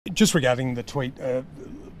Just regarding the tweet, a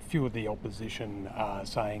few of the opposition are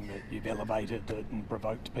saying that you've elevated it and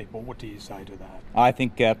provoked people. What do you say to that? I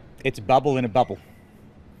think it's a bubble in a bubble.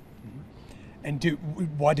 And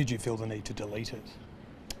why did you feel the need to delete it?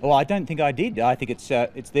 Well, I don't think I did. I think it's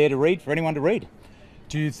there to read, for anyone to read.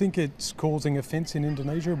 Do you think it's causing offence in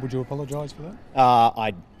Indonesia? Would you apologise for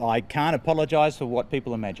that? I can't apologise for what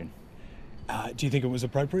people imagine. Do you think it was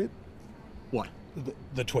appropriate? What?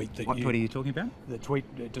 The tweet that What tweet are you talking about? The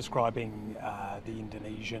tweet describing the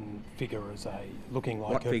Indonesian figure as looking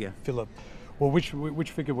like what figure? Philip. Well,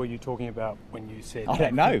 which figure were you talking about when you said? I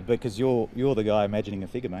don't know, because you're the guy imagining a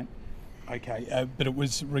figure, mate. Okay, but it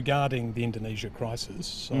was regarding the Indonesia crisis.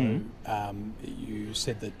 So you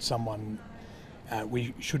said that someone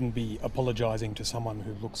we shouldn't be apologising to someone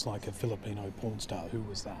who looks like a Filipino porn star. Who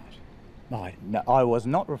was that? No, I was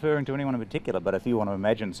not referring to anyone in particular, but if you want to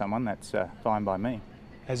imagine someone, that's fine by me.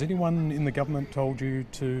 Has anyone in the government told you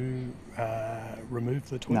to remove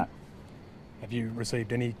the tweet? No. Have you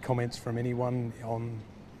received any comments from anyone on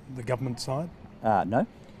the government side? No.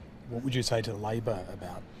 What would you say to Labor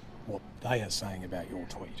about what they are saying about your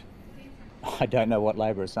tweet? I don't know what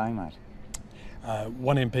Labor is saying, mate.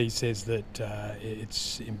 One MP says that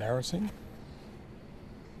it's embarrassing.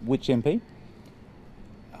 Which MP?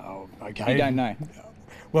 Oh, okay. You don't know?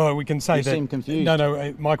 Well, we can say you that... You seem confused.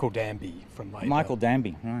 No, Michael Danby from Labor. Michael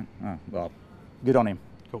Danby, right. Oh, well, good on him.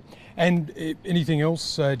 Cool. And anything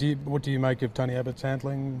else? What do you make of Tony Abbott's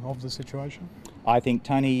handling of the situation? I think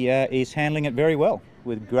Tony is handling it very well,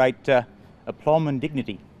 with great aplomb and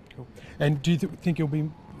dignity. Cool. And do you think you'll be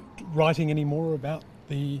writing any more about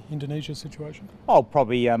the Indonesia situation? I'll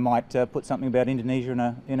probably might put something about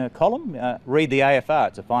Indonesia in a column. Read the AFR,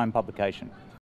 it's a fine publication.